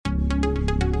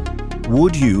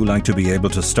Would you like to be able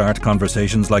to start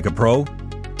conversations like a pro?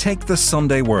 Take the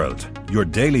Sunday World, your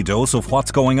daily dose of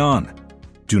what's going on.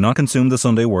 Do not consume the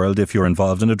Sunday World if you're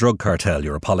involved in a drug cartel,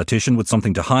 you're a politician with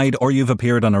something to hide, or you've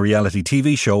appeared on a reality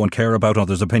TV show and care about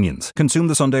others' opinions. Consume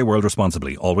the Sunday World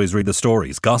responsibly. Always read the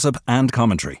stories, gossip and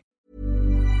commentary.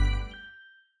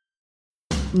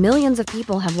 Millions of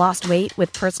people have lost weight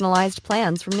with personalized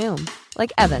plans from Noom.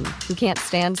 Like Evan, who can't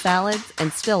stand salads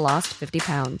and still lost 50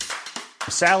 pounds.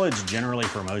 Salads generally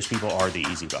for most people are the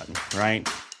easy button, right?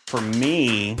 For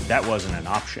me, that wasn't an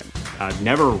option. I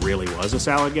never really was a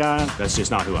salad guy. That's just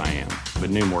not who I am.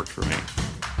 But Noom worked for me.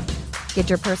 Get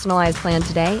your personalized plan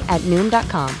today at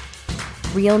Noom.com.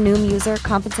 Real Noom user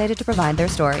compensated to provide their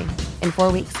story. In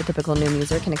 4 weeks, the typical Noom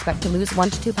user can expect to lose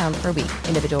 1 to 2 pounds per week.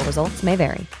 Individual results may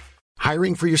vary.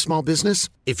 Hiring for your small business?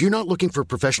 If you're not looking for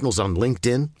professionals on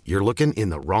LinkedIn, you're looking in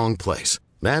the wrong place.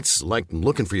 That's like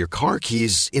looking for your car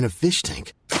keys in a fish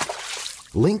tank.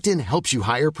 LinkedIn helps you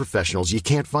hire professionals you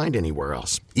can't find anywhere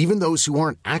else, even those who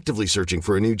aren't actively searching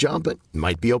for a new job but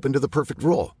might be open to the perfect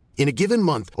role. In a given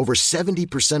month, over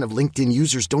 70% of LinkedIn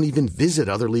users don't even visit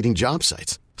other leading job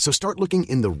sites. So start looking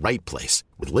in the right place.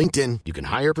 With LinkedIn, you can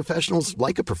hire professionals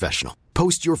like a professional.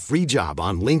 Post your free job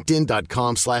on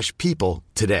linkedin.com/people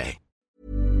today.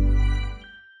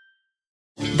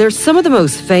 They're some of the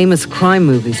most famous crime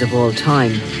movies of all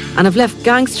time and have left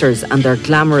gangsters and their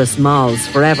glamorous molls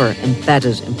forever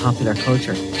embedded in popular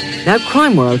culture. Now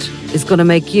Crime World is going to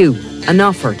make you an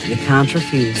offer you can't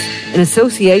refuse. In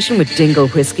association with Dingle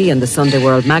Whiskey and the Sunday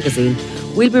World magazine,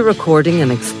 we'll be recording an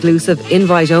exclusive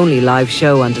invite-only live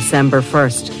show on December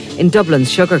 1st in Dublin's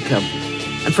Sugar Club.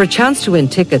 And for a chance to win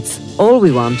tickets, all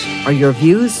we want are your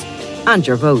views and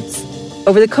your votes.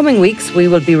 Over the coming weeks, we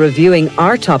will be reviewing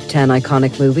our top 10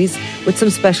 iconic movies with some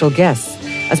special guests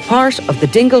as part of the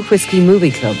Dingle Whiskey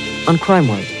Movie Club on Crime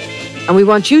World. And we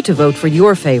want you to vote for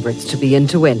your favourites to be in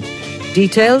to win.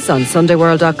 Details on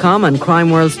SundayWorld.com and Crime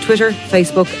World's Twitter,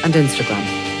 Facebook and Instagram.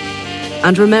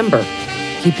 And remember,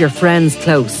 keep your friends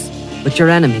close, but your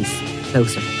enemies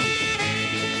closer.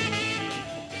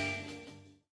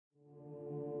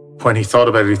 When he thought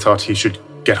about it, he thought he should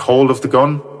get hold of the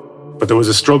gun. But there was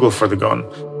a struggle for the gun.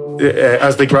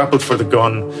 As they grappled for the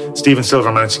gun, Stephen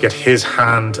Silver managed to get his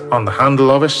hand on the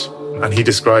handle of it, and he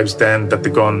describes then that the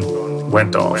gun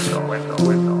went off.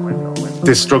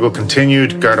 This struggle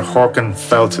continued. Garda Horkan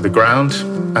fell to the ground,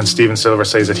 and Stephen Silver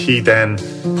says that he then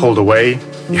pulled away.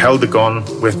 He held the gun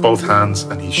with both hands,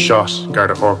 and he shot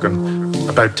Garda Horkan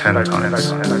about 10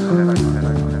 times.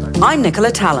 I'm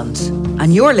Nicola Tallant,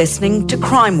 and you're listening to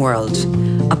Crime World,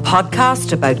 a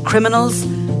podcast about criminals,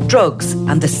 drugs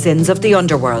and the sins of the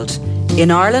underworld in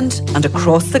Ireland and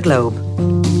across the globe.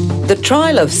 The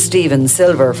trial of Stephen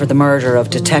Silver for the murder of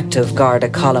Detective Garda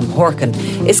Colm Horkan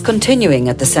is continuing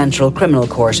at the Central Criminal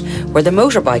Court, where the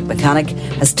motorbike mechanic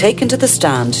has taken to the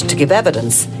stand to give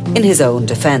evidence in his own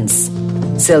defence.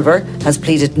 Silver has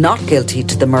pleaded not guilty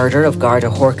to the murder of Garda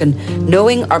Horkan,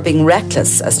 knowing or being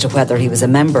reckless as to whether he was a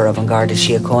member of An Garda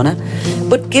Síochána,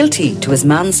 but guilty to his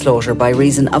manslaughter by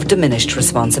reason of diminished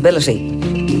responsibility.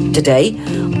 Today,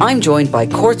 I'm joined by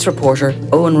courts reporter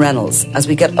Owen Reynolds as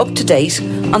we get up to date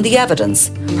on the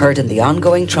evidence heard in the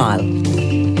ongoing trial.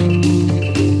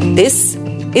 This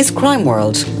is Crime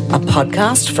World, a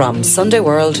podcast from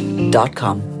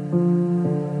SundayWorld.com.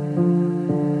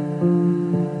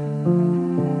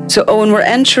 So, Owen, we're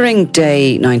entering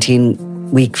day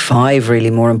 19, week 5, really,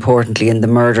 more importantly, in the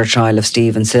murder trial of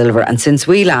Stephen Silver. And since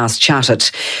we last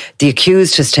chatted, the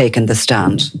accused has taken the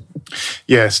stand.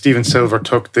 Yeah, Stephen Silver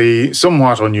took the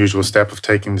somewhat unusual step of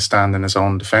taking the stand in his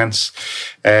own defence.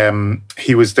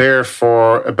 He was there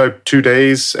for about 2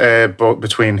 days, both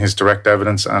between his direct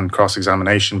evidence and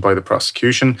cross-examination by the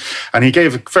prosecution. And he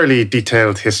gave a fairly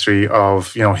detailed history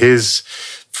of,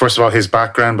 his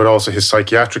background, but also his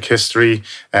psychiatric history,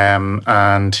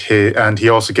 and he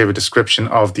also gave a description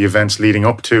of the events leading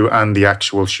up to and the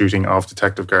actual shooting of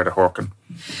Detective Garda Colm.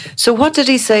 So what did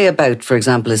he say about, for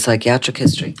example, his psychiatric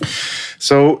history?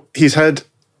 So he's had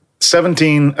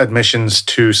 17 admissions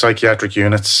to psychiatric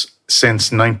units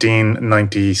since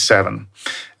 1997.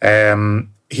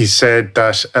 He said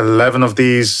that about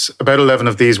 11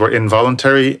 of these were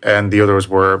involuntary and the others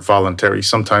were voluntary.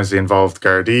 Sometimes they involved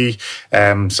Gardaí,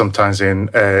 sometimes they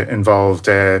involved,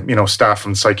 staff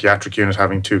from the psychiatric unit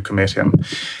having to commit him.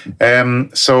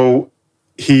 So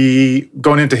he,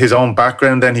 going into his own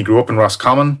background then, he grew up in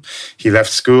Roscommon. He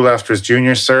left school after his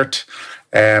junior cert.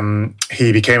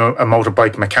 He became a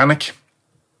motorbike mechanic,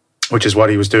 which is what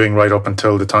he was doing right up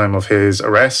until the time of his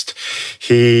arrest.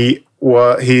 He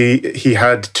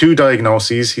had 2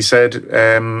 diagnoses. He said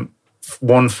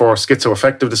one for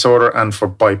schizoaffective disorder and for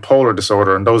bipolar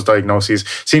disorder, and those diagnoses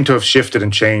seem to have shifted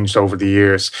and changed over the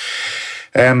years.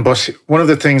 But one of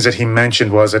the things that he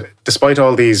mentioned was that despite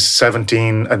all these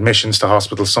 17 admissions to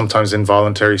hospital, sometimes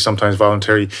involuntary, sometimes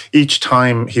voluntary, each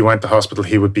time he went to hospital,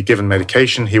 he would be given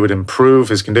medication, he would improve,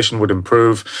 his condition would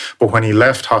improve. But when he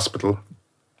left hospital,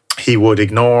 he would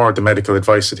ignore the medical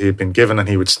advice that he had been given and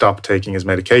he would stop taking his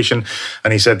medication.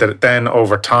 And he said that then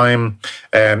over time,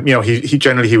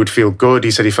 he would feel good.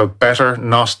 He said he felt better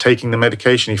not taking the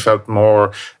medication. He felt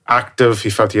more active. He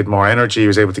felt he had more energy. He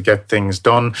was able to get things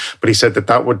done. But he said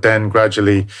that would then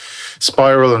gradually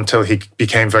spiral until he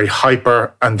became very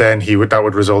hyper, and then that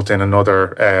would result in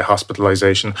another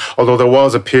hospitalization. Although there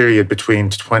was a period between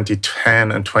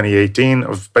 2010 and 2018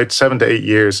 of about 7 to 8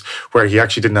 years where he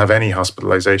actually didn't have any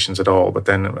hospitalizations at all. But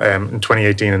then in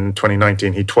 2018 and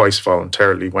 2019, he twice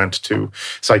voluntarily went to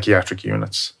psychiatric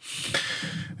units.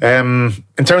 In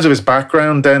terms of his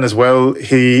background then as well,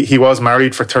 he was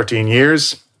married for 13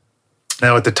 years.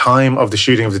 Now, at the time of the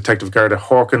shooting of Detective Garda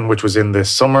Horkan, which was in the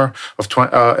summer of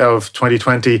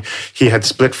 2020, he had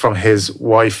split from his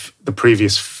wife the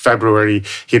previous February.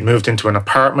 He had moved into an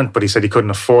apartment, but he said he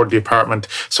couldn't afford the apartment.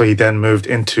 So he then moved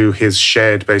into his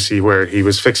shed, basically, where he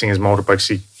was fixing his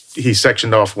motorbikes. He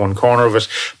sectioned off one corner of it,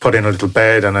 put in a little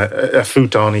bed and a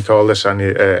futon, he called it, and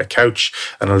a couch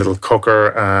and a little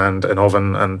cooker and an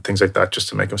oven and things like that just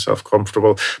to make himself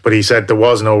comfortable. But he said there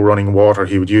was no running water.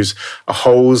 He would use a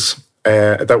hose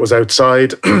that was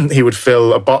outside. He would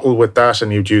fill a bottle with that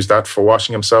and he would use that for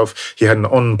washing himself. He had an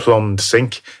unplumbed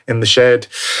sink in the shed.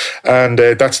 And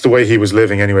that's the way he was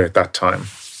living anyway at that time.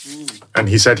 And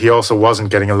he said he also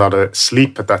wasn't getting a lot of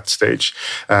sleep at that stage.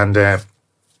 And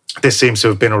this seems to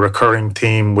have been a recurring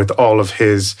theme with all of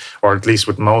his, or at least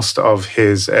with most of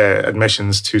his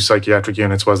admissions to psychiatric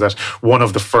units, was that one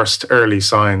of the first early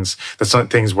signs that some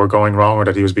things were going wrong or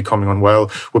that he was becoming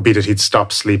unwell would be that he'd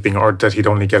stop sleeping or that he'd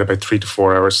only get about 3 to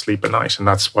 4 hours sleep a night. And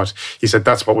that's what he said,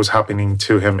 that's what was happening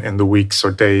to him in the weeks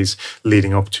or days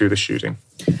leading up to the shooting.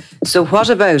 So what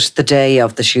about the day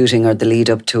of the shooting or the lead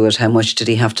up to it? How much did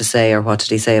he have to say, or what did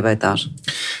he say about that?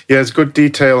 Yeah, there's good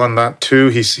detail on that too.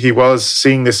 He was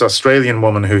seeing this Australian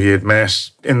woman who he had met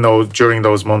during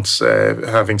those months,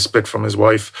 having split from his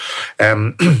wife.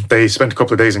 They spent a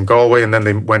couple of days in Galway and then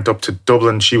they went up to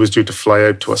Dublin. She was due to fly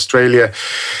out to Australia.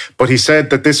 But he said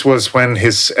that this was when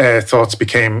his thoughts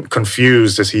became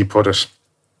confused, as he put it,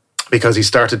 because he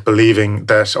started believing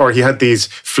that, or he had these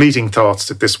fleeting thoughts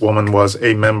that this woman was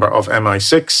a member of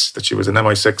MI6, that she was an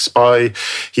MI6 spy.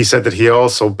 He said that he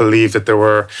also believed that there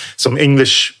were some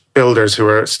English builders who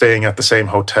were staying at the same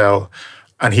hotel,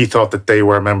 and he thought that they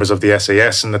were members of the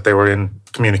SAS and that they were in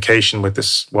communication with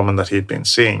this woman that he had been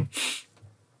seeing.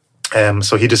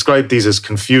 So he described these as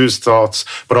confused thoughts,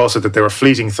 but also that they were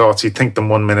fleeting thoughts. He'd think them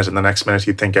 1 minute and the next minute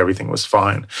he'd think everything was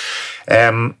fine.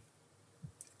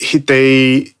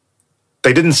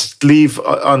 They didn't leave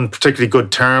on particularly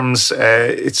good terms.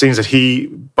 It seems that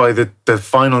by the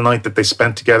final night that they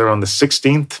spent together on the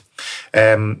 16th,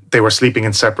 they were sleeping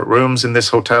in separate rooms in this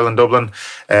hotel in Dublin.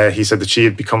 He said that she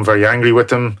had become very angry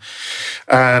with him.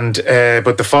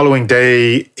 But the following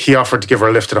day, he offered to give her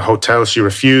a lift to the hotel. She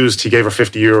refused. He gave her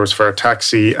 €50 for a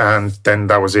taxi, and then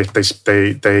that was it.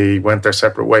 They went their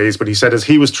separate ways. But he said as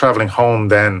he was travelling home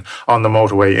then on the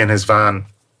motorway in his van,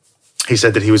 he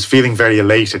said that he was feeling very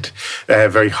elated,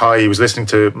 very high. He was listening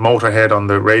to Motorhead on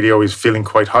the radio. He was feeling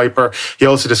quite hyper. He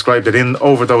also described that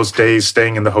over those days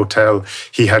staying in the hotel,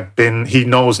 he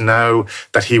knows now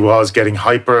that he was getting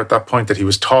hyper at that point, that he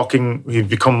was talking. He'd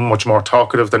become much more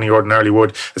talkative than he ordinarily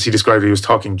would. As he described it, he was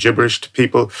talking gibberish to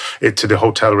people, to the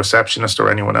hotel receptionist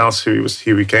or anyone else who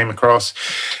he came across.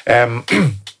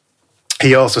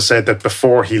 He also said that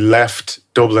before he left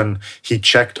Dublin, he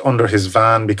checked under his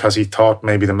van because he thought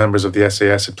maybe the members of the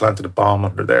SAS had planted a bomb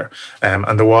under there.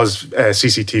 And there was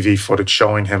CCTV footage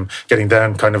showing him getting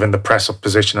down kind of in the press-up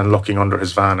position and looking under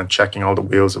his van and checking all the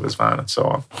wheels of his van and so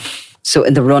on. So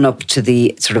in the run-up to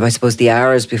the sort of, I suppose, the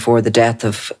hours before the death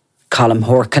of Colm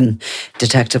Horkan,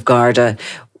 Detective Garda,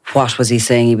 what was he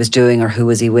saying he was doing or who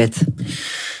was he with?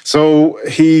 So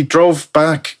he drove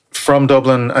back from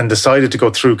Dublin and decided to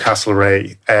go through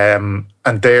Castlereagh.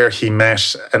 And there he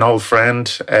met an old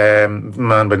friend, a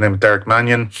man by the name of Derek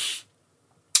Mannion.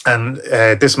 And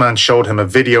this man showed him a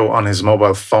video on his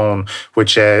mobile phone,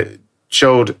 which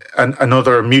showed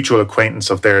another mutual acquaintance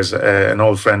of theirs, an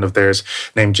old friend of theirs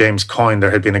named James Coyne.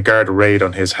 There had been a Garda raid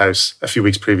on his house a few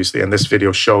weeks previously, and this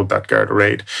video showed that Garda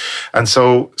raid. And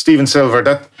so Stephen Silver,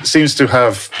 that seems to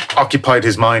have occupied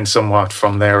his mind somewhat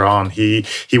from there on. He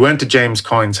went to James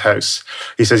Coyne's house.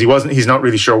 He says he's not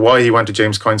really sure why he went to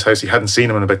James Coyne's house. He hadn't seen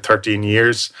him in about 13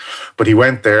 years, but he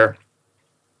went there.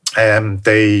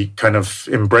 They kind of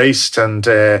embraced, and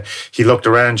he looked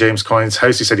around James Coyne's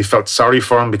house. He said he felt sorry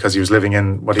for him because he was living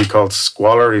in what he called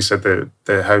squalor. He said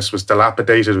the house was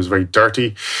dilapidated, it was very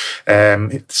dirty.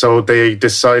 So they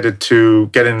decided to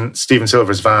get in Stephen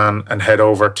Silver's van and head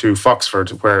over to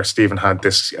Foxford, where Stephen had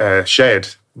this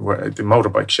shed, the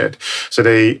motorbike shed. So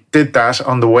they did that.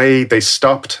 On the way, they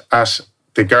stopped at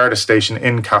the Garda station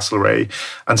in Castlereagh,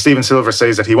 and Stephen Silver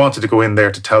says that he wanted to go in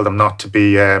there to tell them not to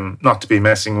be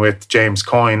messing with James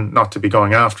Coyne, not to be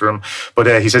going after him. But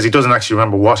he says he doesn't actually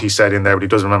remember what he said in there, but he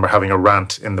does remember having a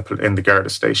rant in the Garda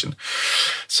station.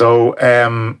 So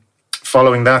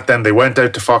following that, then they went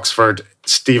out to Foxford.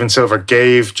 Stephen Silver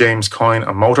gave James Coyne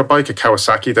a motorbike, a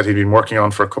Kawasaki that he'd been working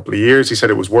on for a couple of years. He said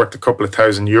it was worth a couple of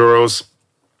 €1,000,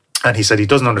 and he said he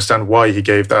doesn't understand why he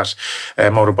gave that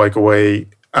motorbike away.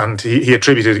 And he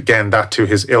attributed, again, that to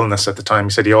his illness at the time. He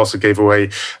said he also gave away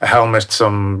a helmet,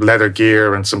 some leather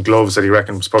gear, and some gloves that he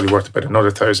reckoned was probably worth about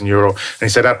another €1,000. And he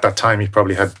said at that time he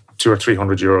probably had €200 or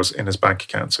 €300 in his bank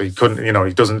account. So he couldn't,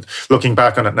 he doesn't, looking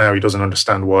back on it now, he doesn't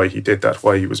understand why he did that,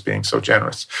 why he was being so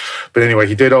generous. But anyway,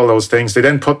 he did all those things. They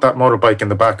then put that motorbike in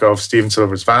the back of Stephen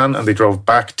Silver's van, and they drove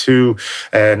back to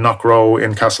Knockrow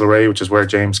in Castlereagh, which is where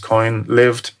James Coyne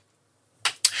lived.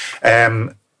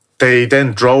 They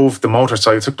then drove the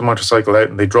motorcycle, took the motorcycle out,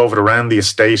 and they drove it around the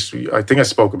estate. I think I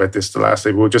spoke about this the last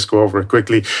day, but we'll just go over it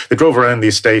quickly. They drove around the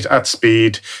estate at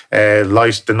speed,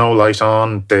 no light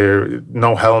on, there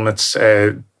no helmets.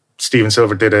 Stephen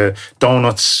Silver did a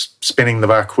donuts spinning the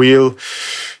back wheel.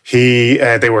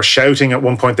 They were shouting at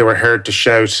one point. They were heard to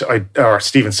shout, or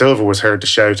Stephen Silver was heard to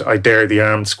shout, "I dare the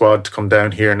armed squad to come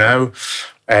down here now."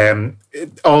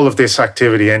 All of this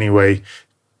activity, anyway,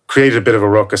 created a bit of a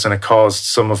ruckus, and it caused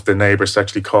some of the neighbours to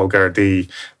actually call Gardaí.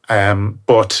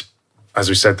 But as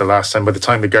we said the last time, by the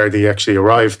time the Gardaí actually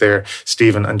arrived there,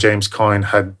 Stephen and James Coyne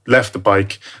had left the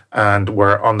bike and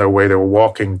were on their way. They were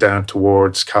walking down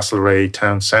towards Castlereagh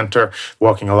town centre,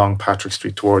 walking along Patrick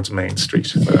Street towards Main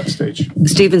Street by that stage.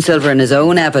 Stephen Silver, in his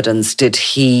own evidence, did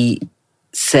he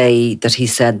say that he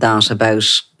said that about,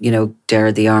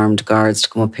 dare the armed guards to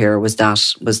come up here? Was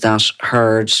that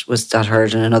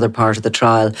heard in another part of the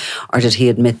trial, or did he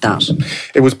admit that?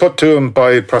 It was put to him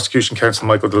by prosecution counsel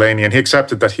Michael Delaney, and he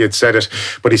accepted that he had said it,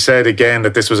 but he said again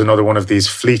that this was another one of these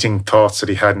fleeting thoughts that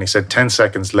he had, and he said 10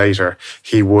 seconds later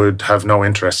he would have no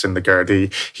interest in the Gardaí.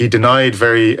 He denied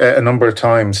a number of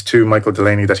times to Michael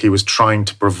Delaney that he was trying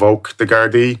to provoke the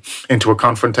Gardaí into a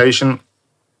confrontation.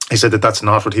 He said that that's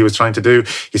not what he was trying to do.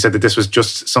 He said that this was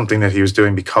just something that he was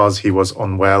doing because he was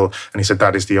unwell. And he said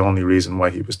that is the only reason why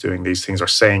he was doing these things or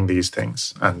saying these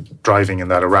things and driving in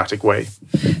that erratic way.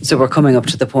 So we're coming up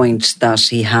to the point that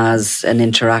he has an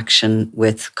interaction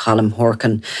with Colm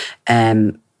Horkan,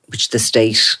 which the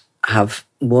state have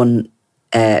one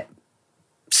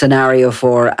scenario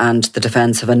for and the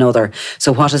defence have another.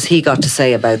 So what has he got to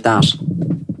say about that?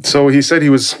 So he said he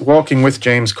was walking with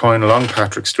James Coyne along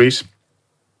Patrick Street,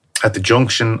 at the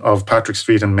junction of Patrick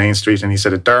Street and Main Street, and he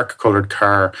said a dark-coloured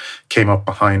car came up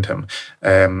behind him.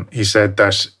 He said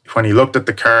that when he looked at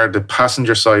the car, the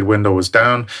passenger side window was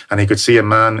down, and he could see a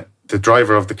man, the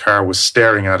driver of the car, was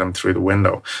staring at him through the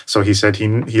window. So he said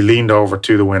he leaned over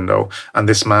to the window, and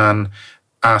this man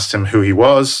asked him who he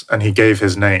was, and he gave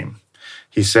his name.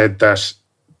 He said that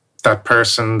the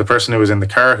person who was in the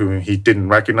car, who he didn't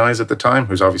recognise at the time,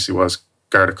 who obviously was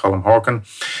Garda Colm Horkan,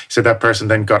 he said that person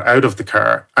then got out of the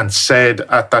car and said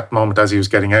at that moment as he was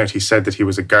getting out, he said that he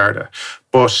was a Garda.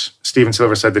 But Stephen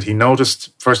Silver said that he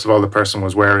noticed, first of all, the person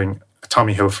was wearing a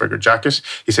Tommy Hilfiger jacket.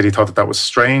 He said he thought that was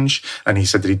strange, and he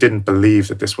said that he didn't believe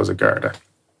that this was a Garda.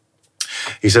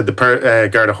 He said the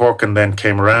Garda Horkan then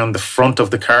came around the front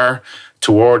of the car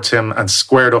towards him and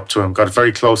squared up to him, got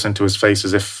very close into his face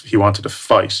as if he wanted to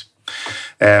fight.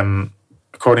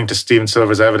 According to Stephen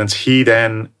Silver's evidence, he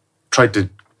then tried to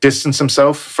distance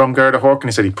himself from Garda Horkan.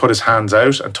 He said he put his hands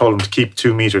out and told him to keep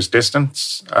 2 meters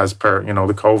distance as per,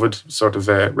 the COVID sort of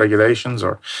regulations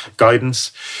or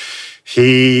guidance.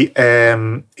 He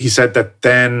said that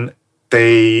then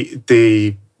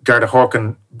the Garda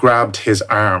Horkan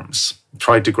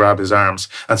tried to grab his arms,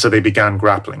 and so they began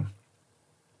grappling.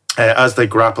 As they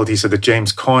grappled, he said that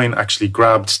James Coyne actually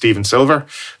grabbed Stephen Silver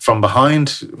from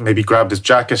behind, maybe grabbed his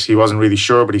jacket. He wasn't really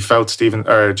sure, but he felt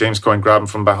James Coyne grab him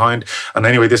from behind. And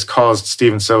anyway, this caused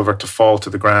Stephen Silver to fall to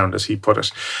the ground, as he put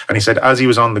it. And he said as he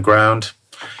was on the ground,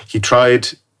 he tried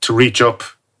to reach up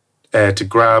to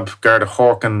grab Garda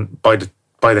Horkan by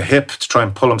the hip to try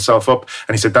and pull himself up.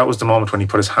 And he said that was the moment when he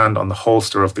put his hand on the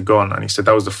holster of the gun. And he said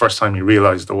that was the first time he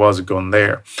realised there was a gun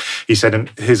there. He said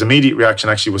his immediate reaction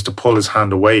actually was to pull his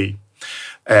hand away.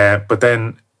 But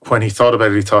then when he thought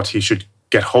about it, he thought he should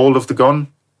get hold of the gun.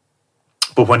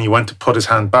 But when he went to put his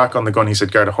hand back on the gun, he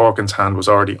said Garda Horkan's hand was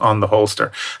already on the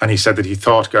holster. And he said that he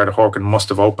thought Garda Horkan must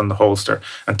have opened the holster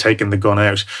and taken the gun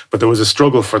out. But there was a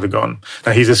struggle for the gun.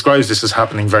 Now, he describes this as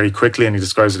happening very quickly, and he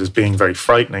describes it as being very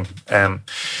frightening.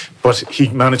 But he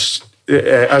managed,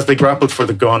 as they grappled for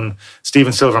the gun,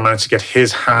 Stephen Silver managed to get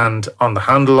his hand on the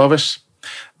handle of it,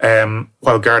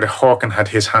 while Garda Horkan had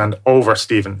his hand over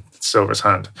Stephen Silver's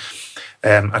hand.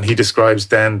 And he describes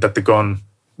then that the gun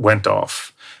went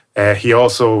off. He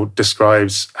also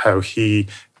describes how he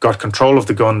got control of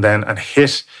the gun then and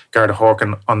hit Garda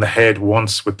Horkan on the head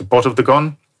once with the butt of the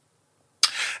gun.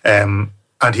 And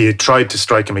he had tried to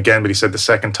strike him again, but he said the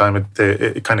second time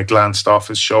it kind of glanced off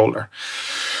his shoulder.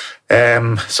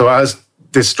 So as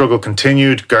this struggle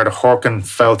continued, Garda Horkan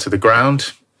fell to the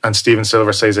ground, and Stephen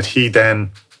Silver says that he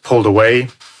then pulled away.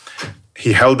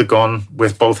 He held the gun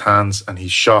with both hands and he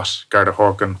shot Garda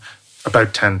Horkan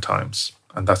about 10 times.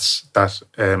 And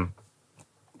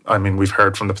we've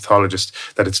heard from the pathologist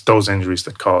that it's those injuries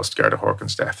that caused Garda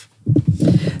Horkan's death.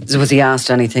 So was he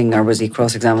asked anything, or was he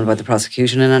cross-examined by the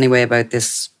prosecution in any way about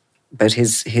this, about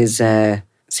his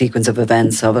sequence of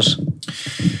events of it?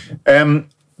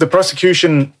 The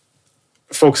prosecution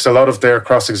focused a lot of their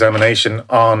cross-examination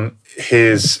on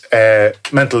his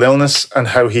mental illness and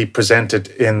how he presented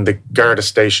in the Garda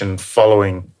station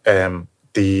following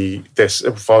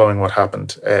following what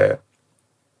happened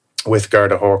with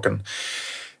Garda Horkan.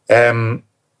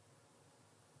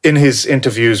 In his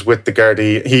interviews with the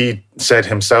Gardaí, he said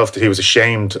himself that he was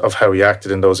ashamed of how he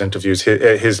acted in those interviews.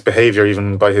 His behaviour,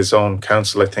 even by his own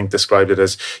counsel, I think, described it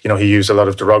as, he used a lot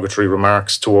of derogatory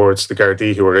remarks towards the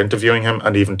Gardaí who were interviewing him,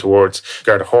 and even towards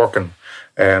Garda Horkan.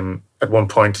 At one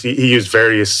point, he used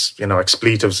various,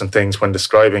 expletives and things when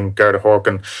describing Garda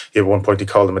Horkan. At one point, he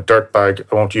called him a dirtbag.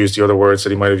 I won't use the other words that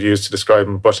he might have used to describe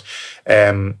him, but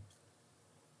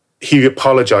he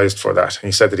apologised for that.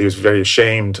 He said that he was very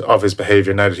ashamed of his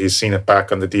behaviour now that he's seen it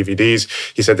back on the DVDs.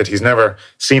 He said that he's never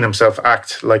seen himself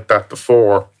act like that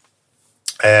before,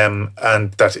 and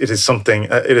that it is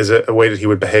a way that he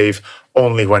would behave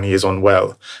only when he is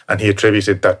unwell. And he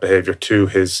attributed that behaviour to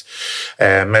his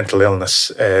mental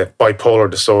illness. Bipolar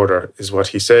disorder is what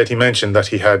he said. He mentioned that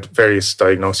he had various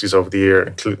diagnoses over the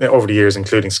years,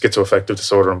 including schizoaffective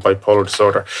disorder and bipolar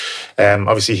disorder.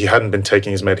 Obviously, he hadn't been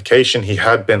taking his medication. He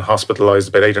had been hospitalised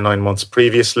about 8 or 9 months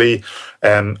previously.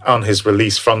 On his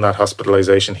release from that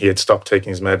hospitalisation, he had stopped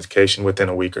taking his medication within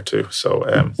a week or two. So,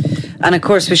 and of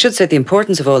course, we should say the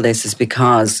importance of all this is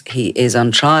because he is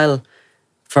on trial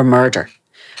for murder.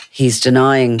 He's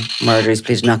denying murder. He's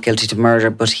pleaded not guilty to murder,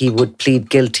 but he would plead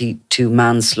guilty to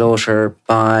manslaughter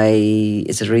by,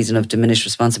 is it a reason of diminished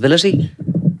responsibility?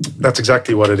 That's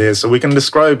exactly what it is. So we can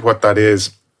describe what that is.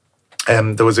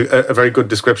 There was a very good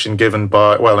description given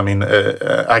by,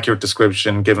 accurate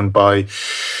description given by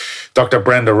Dr.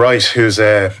 Brenda Wright, who's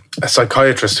a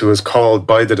psychiatrist who was called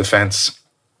by the defence,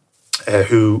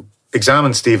 who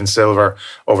examined Stephen Silver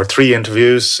over 3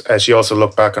 interviews. She also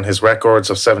looked back on his records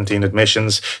of 17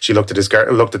 admissions. She looked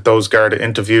at those Garda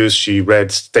interviews. She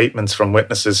read statements from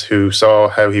witnesses who saw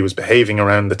how he was behaving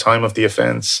around the time of the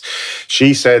offence.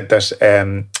 She said that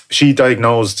she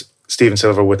diagnosed Stephen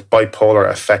Silver with bipolar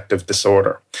affective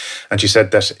disorder. And she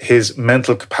said that his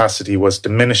mental capacity was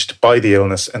diminished by the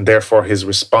illness, and therefore his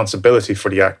responsibility for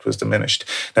the act was diminished.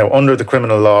 Now, under the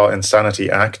Criminal Law Insanity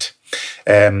Act,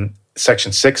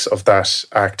 Section 6 of that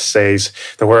Act says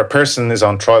that where a person is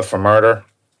on trial for murder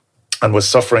and was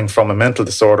suffering from a mental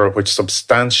disorder which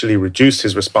substantially reduced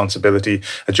his responsibility,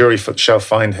 a jury shall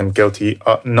find him guilty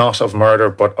not of murder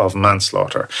but of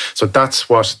manslaughter. So that's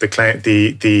what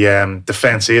the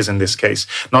defence is in this case.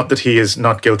 Not that he is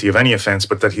not guilty of any offence,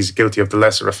 but that he's guilty of the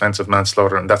lesser offence of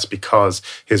manslaughter, and that's because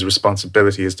his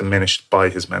responsibility is diminished by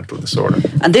his mental disorder.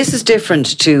 And this is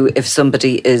different to if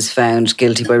somebody is found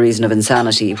guilty by reason of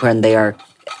insanity, when they are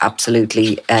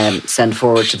absolutely sent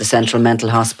forward to the Central Mental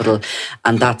Hospital,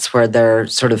 and that's where their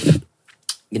sort of,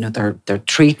 their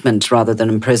treatment rather than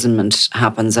imprisonment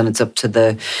happens, and it's up to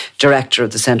the director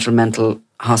of the Central Mental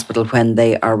Hospital when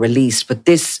they are released. But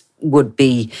this would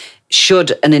be,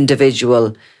 should an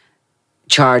individual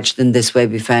charged in this way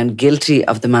be found guilty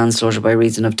of the manslaughter by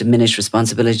reason of diminished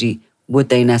responsibility, would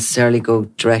they necessarily go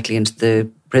directly into the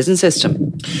prison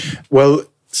system? Well,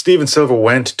 Stephen Silver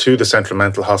went to the Central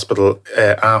Mental Hospital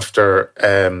after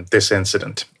this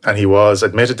incident, and he was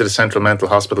admitted to the Central Mental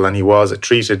Hospital, and he was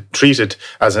treated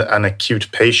as an acute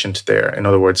patient there. In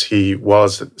other words, he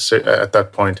was at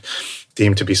that point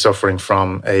deemed to be suffering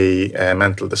from a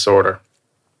mental disorder.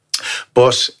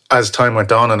 But as time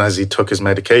went on and as he took his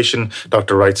medication,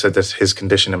 Dr. Wright said that his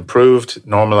condition improved,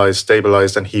 normalised,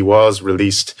 stabilised, and he was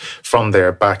released from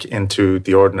there back into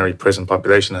the ordinary prison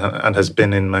population and has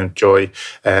been in Mountjoy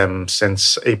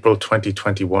since April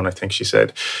 2021, I think she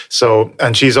said. So,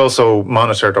 and she's also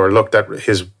monitored or looked at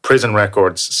his prison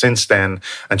records since then,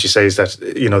 and she says that,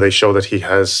 you know, they show that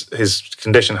his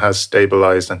condition has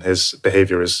stabilised and his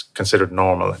behaviour is considered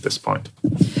normal at this point.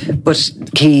 But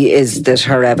key is that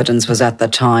her evidence was at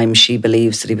that time she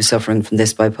believes that he was suffering from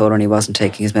this bipolar and he wasn't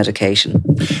taking his medication.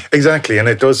 Exactly, and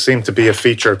it does seem to be a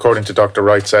feature, according to Dr.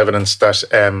 Wright's evidence, that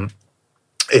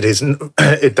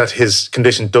that his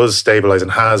condition does stabilise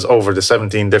and has, over the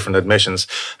 17 different admissions,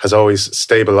 has always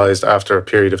stabilised after a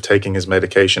period of taking his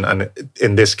medication. And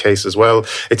in this case as well,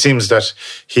 it seems that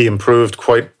he improved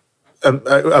quite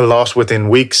a lot within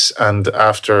weeks, and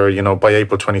after, you know, by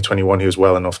April 2021 he was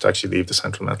well enough to actually leave the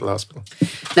Central Mental Hospital.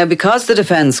 Now, because the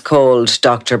defence called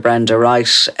Dr. Brenda Wright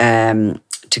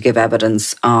to give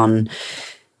evidence on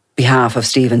behalf of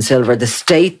Stephen Silver, the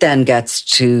state then gets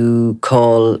to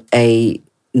call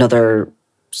another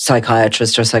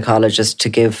psychiatrist or psychologist to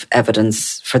give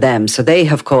evidence for them. So they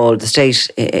have called, the state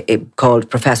called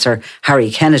Professor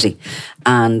Harry Kennedy.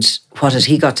 And what had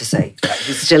he got to say?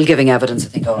 He's still giving evidence, I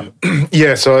think, on.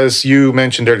 Yeah, so as you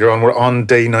mentioned earlier on, we're on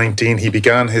day 19. He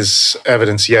began his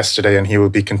evidence yesterday and he will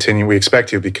be continuing, we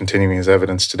expect he'll be continuing his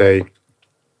evidence today.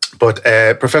 But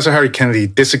Professor Harry Kennedy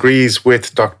disagrees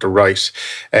with Dr. Wright,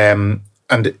 and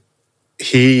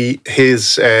he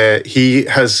has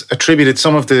attributed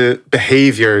some of the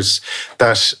behaviours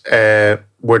that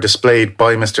were displayed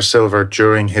by Mr. Silver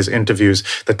during his interviews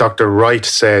that Dr. Wright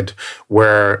said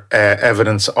were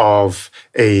evidence of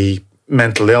a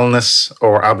mental illness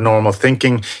or abnormal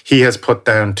thinking. He has put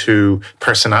down to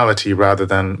personality rather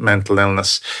than mental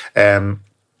illness.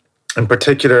 In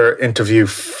particular, interview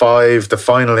 5, the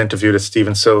final interview that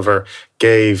Stephen Silver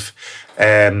gave,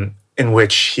 in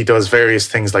which he does various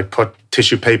things like put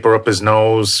tissue paper up his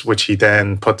nose, which he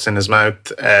then puts in his mouth.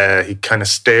 He kind of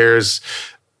stares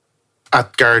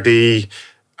at Gardaí.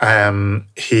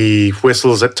 He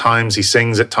whistles at times, he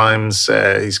sings at times,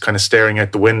 he's kind of staring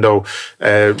out the window,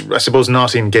 I suppose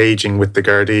not engaging with the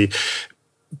Gardaí.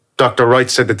 Dr. Wright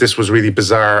said that this was really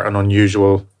bizarre and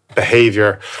unusual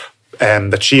behaviour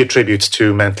that she attributes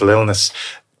to mental illness.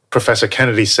 Professor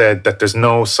Kennedy said that there's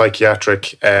no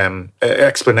psychiatric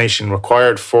explanation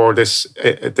required for this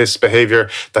behaviour,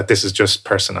 that this is just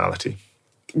personality.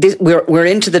 We're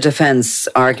into the defence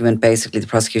argument, basically. The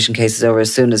prosecution case is over.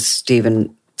 As soon as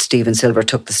Stephen Silver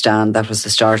took the stand, that was the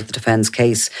start of the defence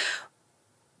case.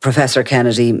 Professor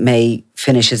Kennedy may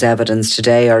finish his evidence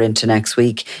today or into next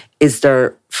week. Is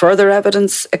there further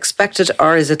evidence expected,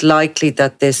 or is it likely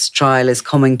that this trial is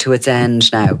coming to its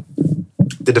end now?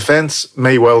 The defence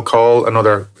may well call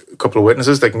another couple of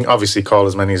witnesses. They can obviously call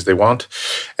as many as they want.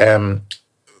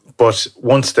 But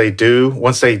once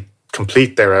they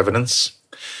complete their evidence,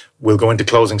 we'll go into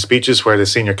closing speeches where the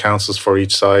senior counsels for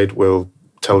each side will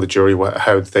tell the jury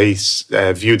how they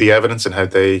view the evidence and how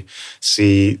they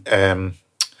see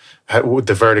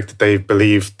the verdict that they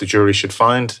believe the jury should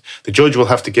find. The judge will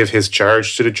have to give his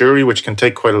charge to the jury, which can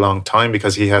take quite a long time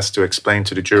because he has to explain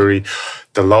to the jury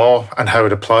the law and how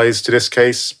it applies to this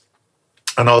case.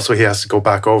 And also he has to go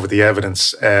back over the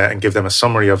evidence and give them a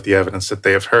summary of the evidence that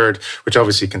they have heard, which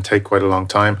obviously can take quite a long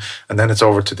time. And then it's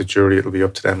over to the jury. It'll be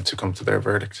up to them to come to their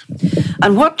verdict.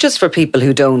 And what, just for people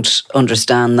who don't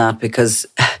understand that, because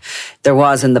there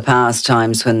was in the past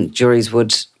times when juries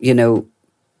would, you know,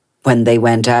 when they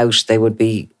went out, they would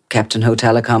be kept in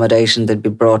hotel accommodation, they'd be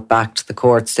brought back to the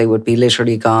courts, they would be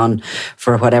literally gone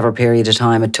for whatever period of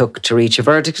time it took to reach a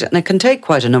verdict. And it can take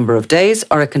quite a number of days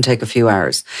or it can take a few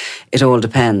hours. It all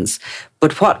depends.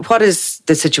 But what is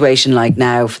the situation like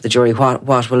now for the jury?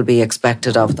 What will be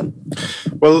expected of them?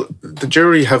 Well, the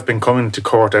jury have been coming to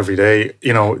court every day.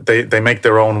 You know, they make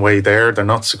their own way there. They're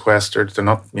not sequestered. They're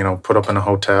not, you know, put up in a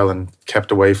hotel and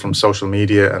kept away from social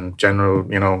media and general,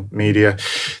 you know, media.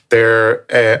 They're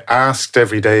asked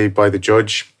every day by the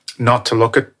judge not to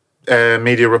look at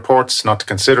media reports, not to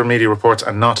consider media reports,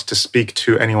 and not to speak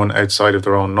to anyone outside of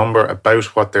their own number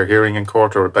about what they're hearing in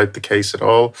court or about the case at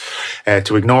all,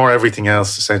 to ignore everything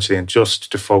else essentially and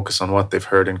just to focus on what they've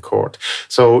heard in court.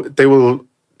 So they will,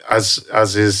 as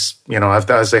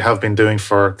they have been doing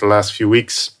for the last few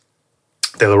weeks,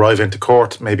 they'll arrive into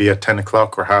court maybe at 10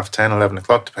 o'clock or 10:30, 11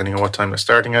 o'clock, depending on what time they're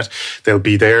starting at. They'll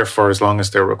be there for as long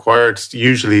as they're required.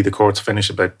 Usually the courts finish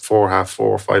about 4,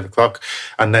 4:30, 5 o'clock,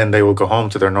 and then they will go home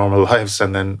to their normal lives.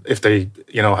 And then if they,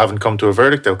 haven't come to a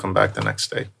verdict, they'll come back the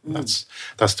next day.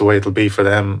 That's the way it'll be for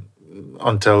them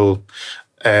until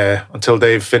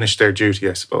they've finished their duty,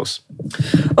 I suppose.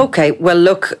 Okay, well,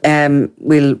 look,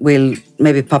 we'll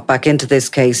maybe pop back into this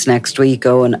case next week,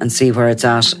 Owen, and see where it's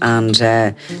at. And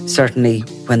certainly,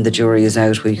 when the jury is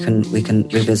out, we can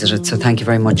revisit it. So, thank you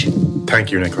very much.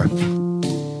 Thank you, Nicola.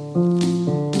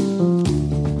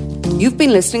 You've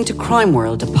been listening to Crime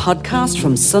World, a podcast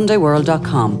from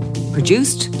SundayWorld.com,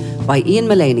 produced by Ian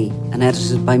Mullaney and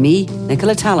edited by me,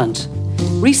 Nicola Tallant.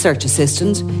 Research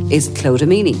assistant is Claude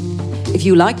Amini. If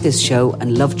you like this show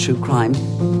and love true crime,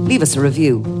 leave us a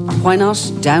review. Or why not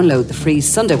download the free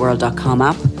SundayWorld.com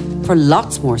app for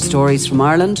lots more stories from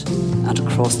Ireland and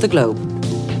across the globe.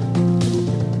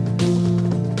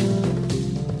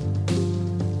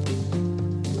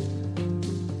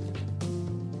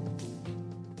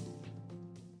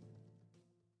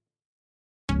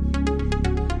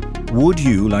 Would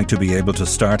you like to be able to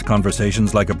start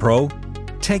conversations like a pro?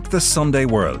 Take the Sunday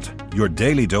World, your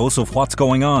daily dose of what's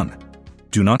going on.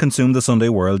 Do not consume the Sunday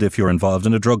World if you're involved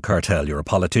in a drug cartel, you're a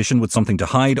politician with something to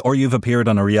hide, or you've appeared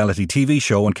on a reality TV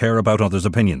show and care about others'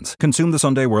 opinions. Consume the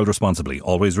Sunday World responsibly.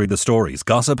 Always read the stories,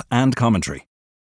 gossip and commentary.